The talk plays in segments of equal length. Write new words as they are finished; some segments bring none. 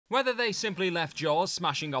Whether they simply left jaws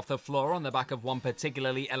smashing off the floor on the back of one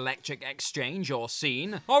particularly electric exchange or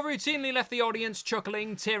scene, or routinely left the audience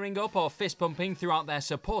chuckling, tearing up or fist pumping throughout their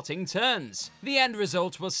supporting turns, the end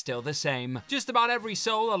result was still the same. Just about every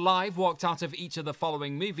soul alive walked out of each of the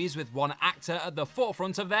following movies with one actor at the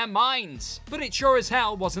forefront of their minds, but it sure as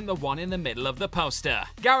hell wasn't the one in the middle of the poster.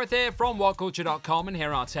 Gareth here from WhatCulture.com, and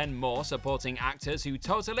here are 10 more supporting actors who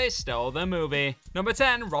totally stole the movie. Number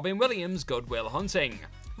 10, Robin Williams, Good Will Hunting.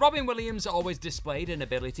 Robin Williams always displayed an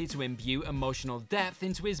ability to imbue emotional depth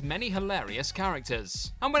into his many hilarious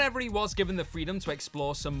characters, and whenever he was given the freedom to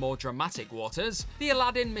explore some more dramatic waters, the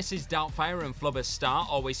Aladdin, Mrs. Doubtfire and Flubber star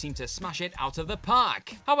always seemed to smash it out of the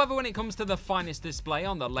park. However, when it comes to the finest display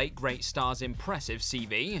on the late great star's impressive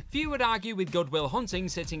CV, few would argue with Good Will Hunting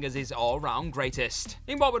sitting as his all-round greatest.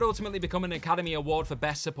 In what would ultimately become an Academy Award for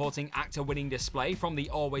Best Supporting Actor winning display from the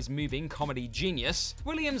always moving comedy genius,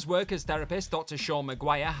 Williams' work as therapist Dr. Sean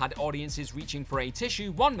Maguire had audiences reaching for a tissue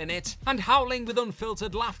 1 minute and howling with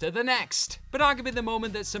unfiltered laughter the next. But arguably the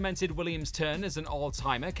moment that cemented Williams' turn as an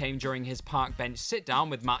all-timer came during his park bench sit-down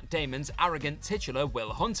with Matt Damon's arrogant titular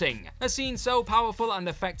Will Hunting, a scene so powerful and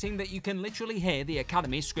affecting that you can literally hear the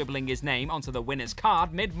Academy scribbling his name onto the winner's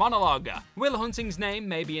card mid-monologue. Will Hunting's name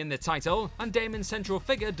may be in the title, and Damon's central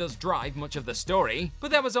figure does drive much of the story,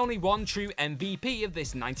 but there was only one true MVP of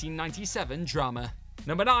this 1997 drama.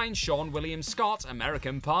 Number 9, Seann William Scott,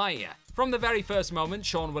 American Pie. From the very first moment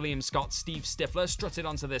Seann William Scott's Steve Stifler strutted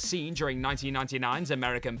onto the scene during 1999's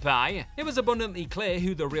American Pie, it was abundantly clear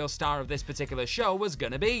who the real star of this particular show was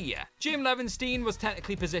gonna be. Jim Levenstein was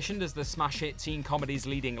technically positioned as the smash hit teen comedy's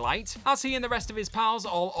leading light, as he and the rest of his pals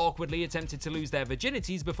all awkwardly attempted to lose their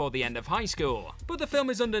virginities before the end of high school. But the film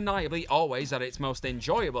is undeniably always at its most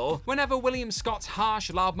enjoyable whenever William Scott's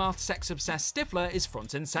harsh, loudmouth, sex-obsessed Stifler is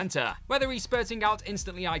front and center. Whether he's spurting out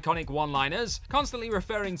instantly iconic one-liners, constantly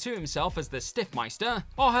referring to himself as the Stiffmeister,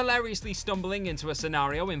 or hilariously stumbling into a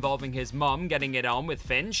scenario involving his mum getting it on with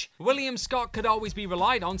Finch, William Scott could always be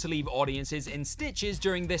relied on to leave audiences in stitches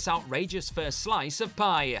during this outrageous first slice of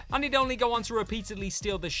pie, and he'd only go on to repeatedly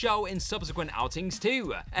steal the show in subsequent outings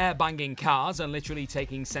too, air-banging cars and literally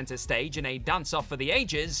taking center stage in a dance-off for the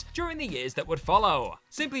ages during the years that would follow.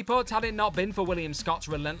 Simply put, had it not been for William Scott's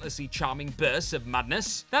relentlessly charming bursts of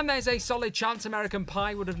madness, then there's a solid chance American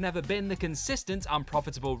Pie would have never been the consistent and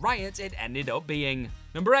profitable riot it ended up being.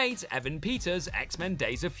 Number 8, Evan Peters, X-Men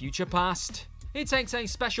Days of Future Past. It takes a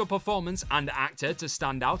special performance and actor to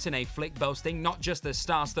stand out in a flick boasting not just the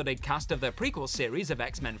star-studded cast of the prequel series of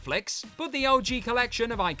X-Men flicks, but the OG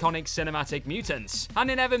collection of iconic cinematic mutants. And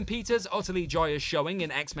in Evan Peters' utterly joyous showing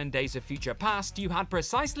in X-Men Days of Future Past, you had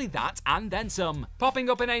precisely that and then some. Popping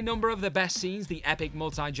up in a number of the best scenes the epic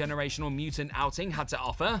multi-generational mutant outing had to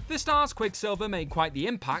offer, the star's Quicksilver made quite the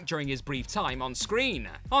impact during his brief time on screen.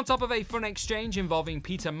 On top of a fun exchange involving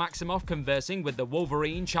Peter Maximoff conversing with the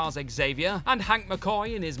Wolverine, Charles Xavier, and Hank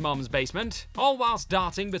McCoy in his mum's basement, all whilst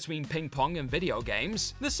darting between ping pong and video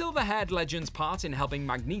games, the silver-haired legend's part in helping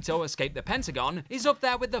Magneto escape the Pentagon is up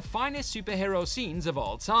there with the finest superhero scenes of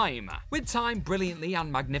all time. With time brilliantly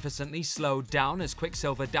and magnificently slowed down as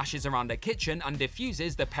Quicksilver dashes around a kitchen and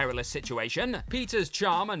diffuses the perilous situation, Peter's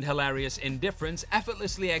charm and hilarious indifference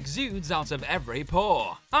effortlessly exudes out of every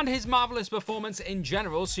pore. And his marvelous performance in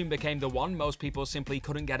general soon became the one most people simply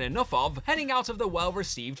couldn't get enough of heading out of the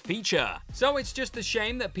well-received feature. So it's just a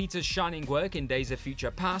shame that Peter's shining work in Days of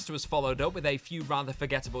Future Past was followed up with a few rather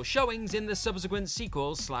forgettable showings in the subsequent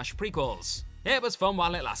sequels/prequels. It was fun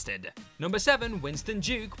while it lasted. Number 7, Winston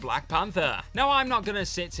Duke, Black Panther. Now, I'm not gonna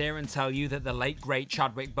sit here and tell you that the late great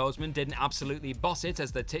Chadwick Boseman didn't absolutely boss it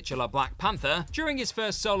as the titular Black Panther during his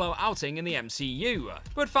first solo outing in the MCU,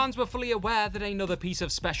 but fans were fully aware that another piece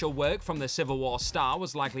of special work from the Civil War star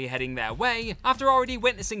was likely heading their way after already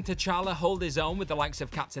witnessing T'Challa hold his own with the likes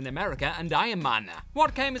of Captain America and Iron Man.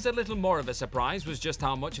 What came as a little more of a surprise was just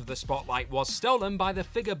how much of the spotlight was stolen by the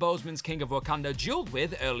figure Boseman's King of Wakanda dueled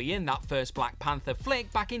with early in that first Black Panther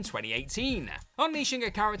flick back in 2018, unleashing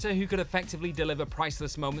a character who could effectively deliver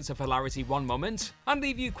priceless moments of hilarity one moment and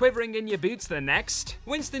leave you quivering in your boots the next.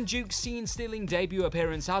 Winston Duke's scene-stealing debut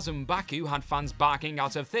appearance as M'Baku had fans barking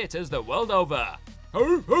out of theaters the world over.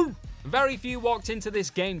 Ho, ho. Very few walked into this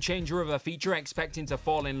game-changer of a feature expecting to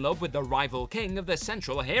fall in love with the rival king of the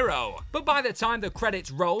central hero. But by the time the credits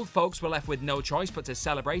rolled, folks were left with no choice but to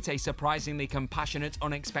celebrate a surprisingly compassionate,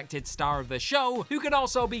 unexpected star of the show, who could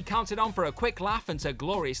also be counted on for a quick laugh and to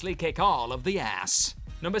gloriously kick all of the ass.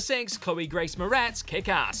 Number 6, Chloe Grace Moretz,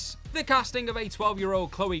 Kick-Ass. The casting of a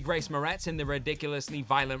 12-year-old Chloe Grace Moretz in the ridiculously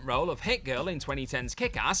violent role of Hit Girl in 2010's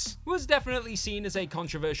Kick-Ass was definitely seen as a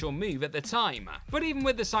controversial move at the time, but even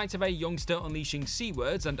with the sight of a youngster unleashing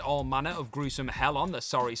C-words and all manner of gruesome hell on the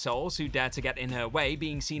sorry souls who dare to get in her way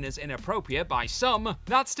being seen as inappropriate by some,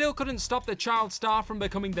 that still couldn't stop the child star from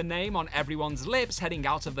becoming the name on everyone's lips heading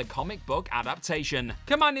out of the comic book adaptation.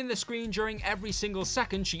 Commanding the screen during every single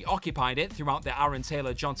second she occupied it throughout the Aaron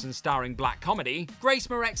Taylor Johnson starring black comedy, Grace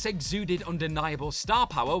Moretz exuded undeniable star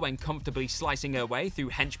power when comfortably slicing her way through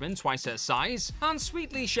henchmen twice her size, and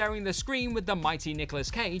sweetly sharing the screen with the mighty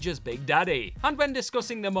Nicolas Cage as Big Daddy. And when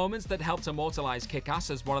discussing the moments that helped immortalize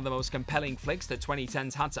Kick-Ass as one of the most compelling flicks the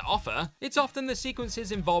 2010s had to offer, it's often the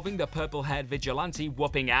sequences involving the purple-haired vigilante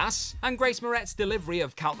whooping ass, and Grace Moretz's delivery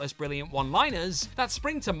of countless brilliant one-liners that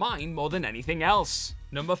spring to mind more than anything else.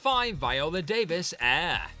 Number 5. Viola Davis,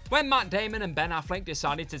 Air. When Matt Damon and Ben Affleck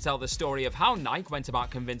decided to tell the story of how Nike went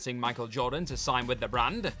about convincing Michael Jordan to sign with the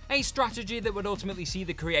brand, a strategy that would ultimately see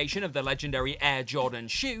the creation of the legendary Air Jordan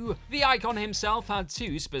shoe, the icon himself had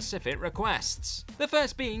two specific requests. The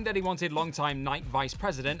first being that he wanted longtime Nike Vice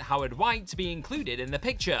President Howard White to be included in the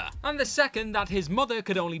picture, and the second that his mother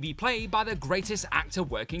could only be played by the greatest actor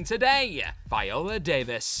working today, Viola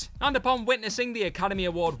Davis. And upon witnessing the Academy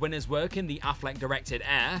Award winner's work in the Affleck-directed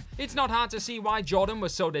Air, it's not hard to see why Jordan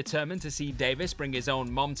was so determined to see Davis bring his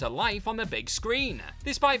own mom to life on the big screen.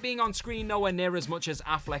 Despite being on screen nowhere near as much as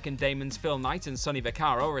Affleck and Damon's Phil Knight and Sonny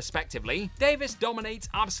Vaccaro respectively, Davis dominates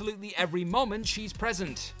absolutely every moment she's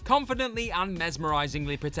present, confidently and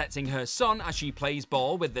mesmerizingly protecting her son as she plays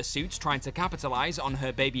ball with the suits trying to capitalize on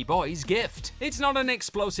her baby boy's gift. It's not an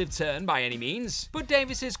explosive turn by any means, but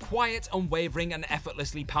Davis's quiet, unwavering and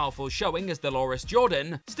effortlessly powerful showing as Dolores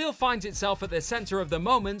Jordan still finds itself at the center of the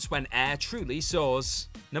moments when Air truly soars.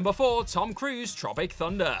 Number 4. Tom Cruise, Tropic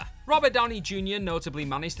Thunder. Robert Downey Jr. notably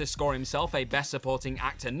managed to score himself a Best Supporting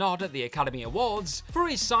Actor nod at the Academy Awards for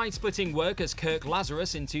his side-splitting work as Kirk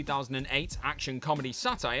Lazarus in 2008's action comedy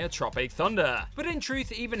satire Tropic Thunder. But in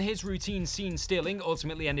truth, even his routine scene stealing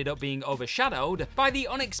ultimately ended up being overshadowed by the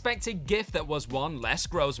unexpected gift that was one Les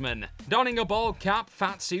Grossman. Donning a bald cap,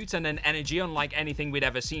 fat suit, and an energy unlike anything we'd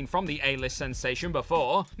ever seen from the A-list sensation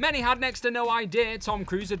before, many had next to no idea Tom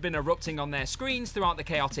Cruise had been erupting on their screens throughout the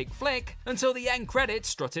chaotic flick until the end credits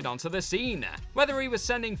strutted onto the scene. Whether he was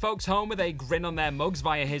sending folks home with a grin on their mugs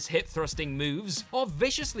via his hip-thrusting moves, or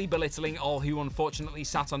viciously belittling all who unfortunately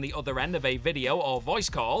sat on the other end of a video or voice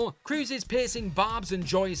call, Cruise's piercing barbs and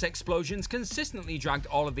joyous explosions consistently dragged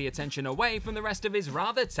all of the attention away from the rest of his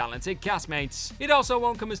rather talented castmates. It also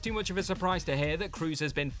won't come as too much of a surprise to hear that Cruise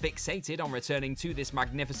has been fixated on returning to this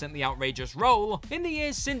magnificently outrageous role in the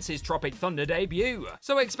years since his Tropic Thunder debut,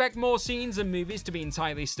 so expect more scenes and movies to be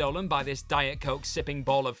entirely stolen by this Diet Coke sipping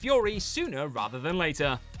ball of fury sooner rather than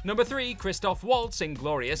later. Number 3. Christoph Waltz,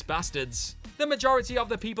 Inglourious Basterds. The majority of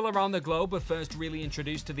the people around the globe were first really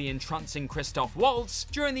introduced to the entrancing Christoph Waltz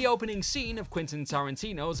during the opening scene of Quentin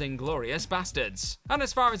Tarantino's Inglourious Basterds. And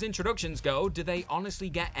as far as introductions go, do they honestly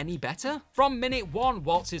get any better? From minute 1,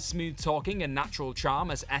 Waltz's smooth talking and natural charm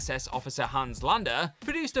as SS Officer Hans Lander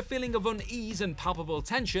produced a feeling of unease and palpable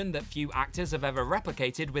tension that few actors have ever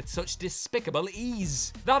replicated with such despicable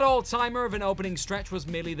ease. That all-timer of an opening stretch was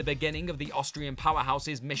merely the beginning of the Austrian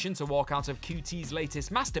powerhouse's mission to walk out of QT's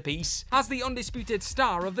latest masterpiece as the undisputed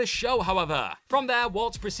star of the show, however. From there,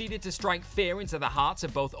 Waltz proceeded to strike fear into the hearts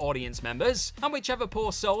of both audience members, and whichever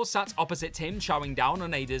poor soul sat opposite him chowing down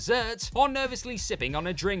on a dessert or nervously sipping on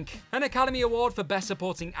a drink. An Academy Award for Best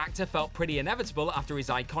Supporting Actor felt pretty inevitable after his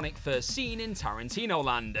iconic first scene in Tarantino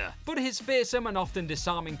Land, but his fearsome and often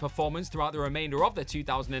disarming performance throughout the remainder of the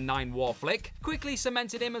 2009 war flick quickly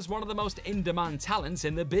cemented him as one of the most in-demand talents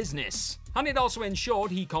in the business. And it also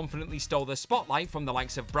ensured he confidently stole the spotlight from the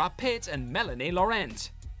likes of Brad Pitt and Melanie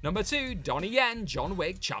Laurent. Number 2. Donnie Yen, John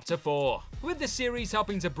Wick Chapter 4. With the series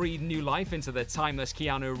helping to breathe new life into the timeless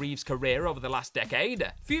Keanu Reeves career over the last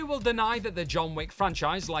decade, few will deny that the John Wick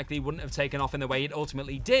franchise likely wouldn't have taken off in the way it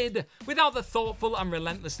ultimately did without the thoughtful and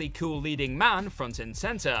relentlessly cool leading man front and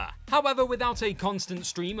center. However, without a constant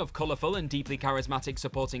stream of colourful and deeply charismatic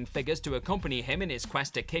supporting figures to accompany him in his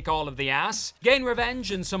quest to kick all of the ass, gain revenge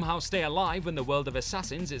and somehow stay alive when the world of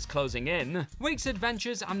assassins is closing in, Wick's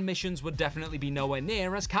adventures and missions would definitely be nowhere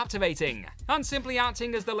near as captivating. And simply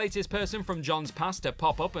acting as the latest person from John's past to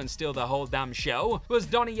pop up and steal the whole damn show was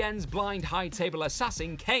Donnie Yen's blind high table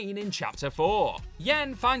assassin Kane in Chapter 4.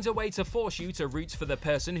 Yen finds a way to force you to root for the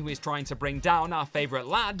person who is trying to bring down our favourite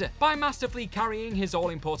lad by masterfully carrying his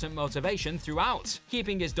all-important motivation throughout,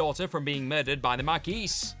 keeping his daughter from being murdered by the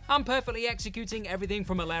Marquise, and perfectly executing everything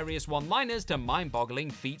from hilarious one-liners to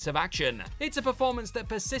mind-boggling feats of action. It's a performance that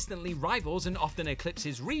persistently rivals and often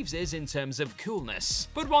eclipses Reeves's in terms of coolness,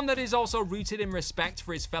 but one that is also rooted in respect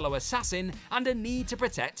for his fellow assassin and a need to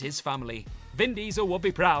protect his family. Vin Diesel would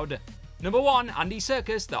be proud. Number 1. Andy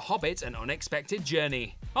Serkis, The Hobbit: An Unexpected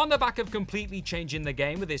Journey. On the back of completely changing the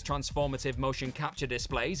game with his transformative motion capture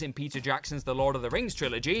displays in Peter Jackson's The Lord of the Rings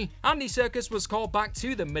trilogy, Andy Serkis was called back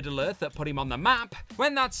to the Middle-earth that put him on the map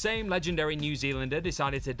when that same legendary New Zealander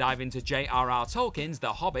decided to dive into J.R.R. Tolkien's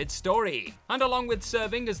The Hobbit story. And along with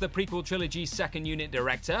serving as the prequel trilogy's second unit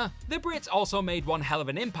director, the Brit also made one hell of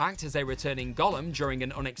an impact as a returning Gollum during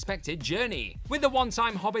An Unexpected Journey, with the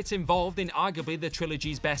one-time Hobbit involved in arguably the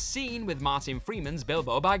trilogy's best scene with Martin Freeman's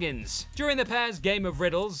Bilbo Baggins. During the pair's game of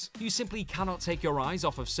riddles, you simply cannot take your eyes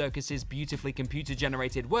off of Serkis's beautifully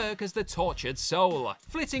computer-generated work as the tortured soul,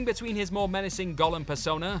 flitting between his more menacing Gollum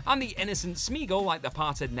persona and the innocent Smeagol like the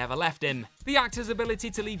part had never left him. The actor's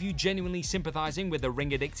ability to leave you genuinely sympathizing with the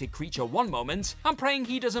ring-addicted creature one moment and praying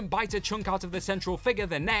he doesn't bite a chunk out of the central figure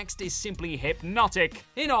the next is simply hypnotic.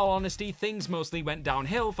 In all honesty, things mostly went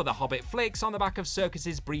downhill for the Hobbit flicks on the back of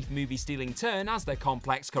Serkis's brief movie-stealing turn as the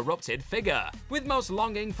complex, corrupted figure, with most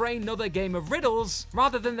longing for another game of riddles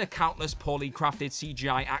rather than the countless poorly crafted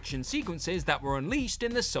CGI action sequences that were unleashed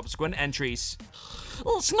in the subsequent entries.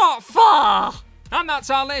 It's not fair! And that's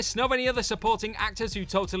our list of any other supporting actors who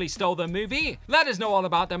totally stole the movie. Let us know all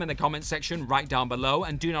about them in the comments section right down below,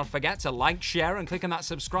 and do not forget to like, share, and click on that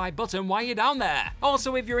subscribe button while you're down there.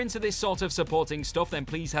 Also, if you're into this sort of supporting stuff, then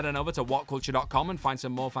please head on over to whatculture.com and find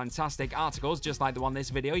some more fantastic articles just like the one this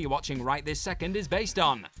video you're watching right this second is based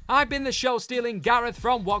on. I've been the show-stealing Gareth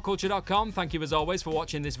from whatculture.com. Thank you as always for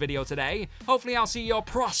watching this video today. Hopefully I'll see your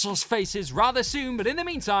precious faces rather soon, but in the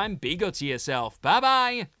meantime, be good to yourself. Bye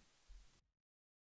bye!